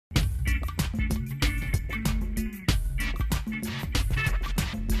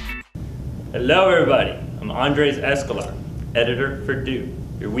Hello everybody, I'm Andres Escolar, editor for Do,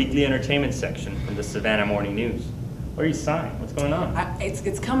 your weekly entertainment section from the Savannah Morning News. Where are you signed? What's going on?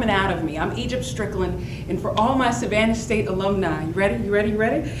 It's coming out of me. I'm Egypt Strickland, and for all my Savannah State alumni, you ready? You ready? You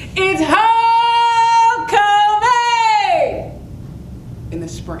ready? It's homecoming! In the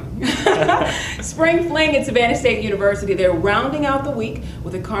spring. Spring fling at Savannah State University. They're rounding out the week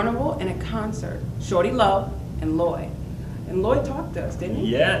with a carnival and a concert. Shorty Love and Lloyd. And Lloyd talked to us, didn't he?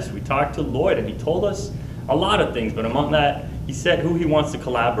 Yes, we talked to Lloyd and he told us a lot of things, but among that, he said who he wants to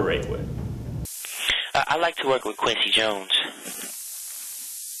collaborate with. I like to work with Quincy Jones.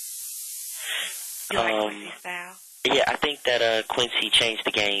 You like Quincy's style? Yeah, I think that Quincy changed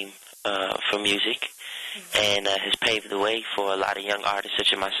the game for music and has paved the way for a lot of young artists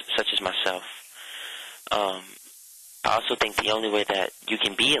such as myself. I also think the only way that you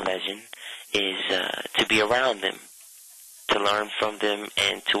can be a legend is to be around them, to learn from them,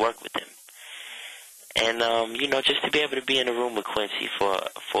 and to work with them. And, you know, just to be able to be in a room with Quincy for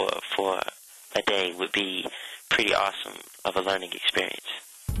a day would be pretty awesome of a learning experience.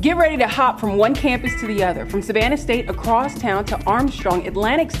 Get ready to hop from one campus to the other, from Savannah State across town to Armstrong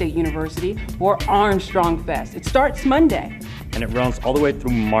Atlantic State University for Armstrong Fest. It starts Monday. And it runs all the way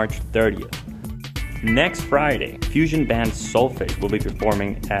through March 30th. Next Friday, fusion band Soulphase will be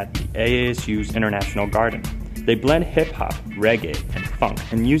performing at the AASU's International Garden. They blend hip-hop, reggae, and funk,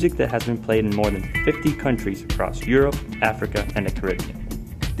 and music that has been played in more than 50 countries across Europe, Africa, and the Caribbean.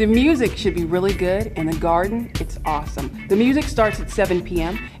 The music should be really good, and the garden, it's awesome. The music starts at 7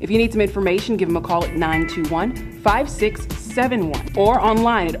 p.m. If you need some information, give them a call at 921-5671 or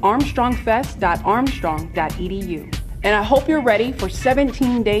online at armstrongfest.armstrong.edu. And I hope you're ready for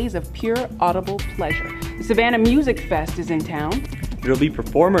 17 days of pure audible pleasure. The Savannah Music Fest is in town. There'll be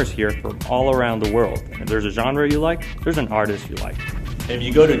performers here from all around the world. And if there's a genre you like, there's an artist you like. And if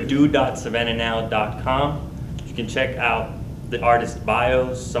you go to do.savannahnow.com, you can check out the artist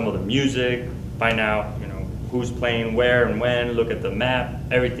bios, some of the music, find out, you know, who's playing where and when, look at the map,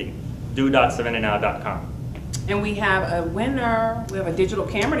 everything. Do.savannahnow.com. And we have a winner. We have a digital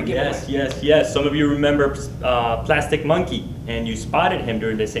camera to give away. Yes. Some of you remember Plastic Monkey, and you spotted him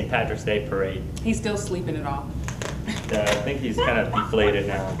during the St. Patrick's Day parade. He's still sleeping it off. I think he's kind of deflated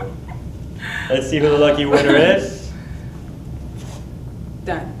now. But let's see who the lucky winner is.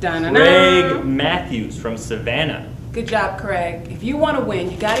 Dun, dun, dun, Craig dun. Matthews from Savannah. Good job, Craig. If you want to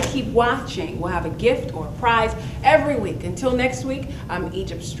win, you got to keep watching. We'll have a gift or a prize every week. Until next week, I'm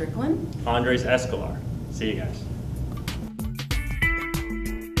Egypt Strickland. Andres Escolar. See you guys.